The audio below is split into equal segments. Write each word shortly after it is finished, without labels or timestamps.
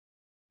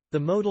The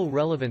modal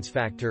relevance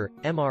factor,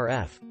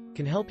 MRF,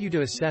 can help you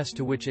to assess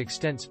to which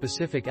extent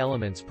specific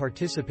elements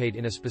participate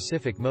in a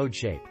specific mode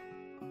shape.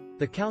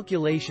 The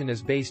calculation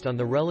is based on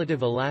the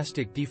relative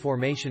elastic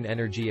deformation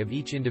energy of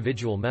each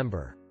individual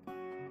member.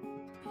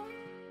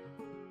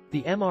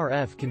 The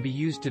MRF can be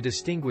used to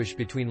distinguish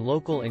between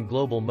local and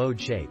global mode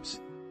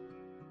shapes.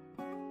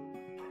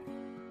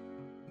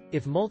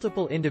 If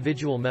multiple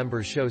individual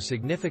members show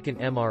significant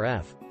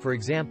MRF, for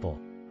example,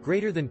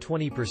 greater than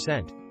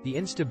 20%, the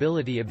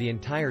instability of the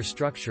entire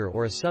structure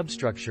or a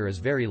substructure is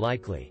very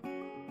likely.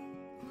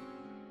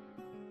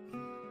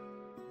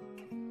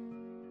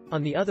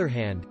 On the other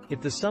hand,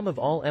 if the sum of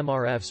all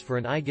MRFs for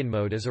an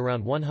eigenmode is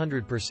around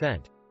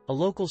 100%, a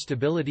local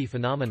stability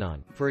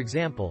phenomenon, for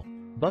example,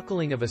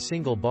 buckling of a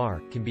single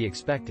bar, can be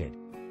expected.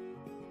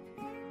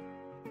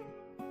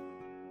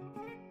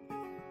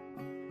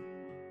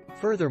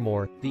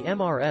 Furthermore, the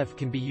MRF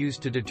can be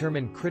used to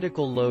determine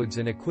critical loads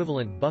and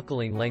equivalent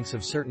buckling lengths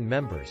of certain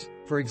members,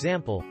 for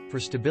example, for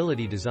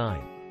stability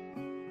design.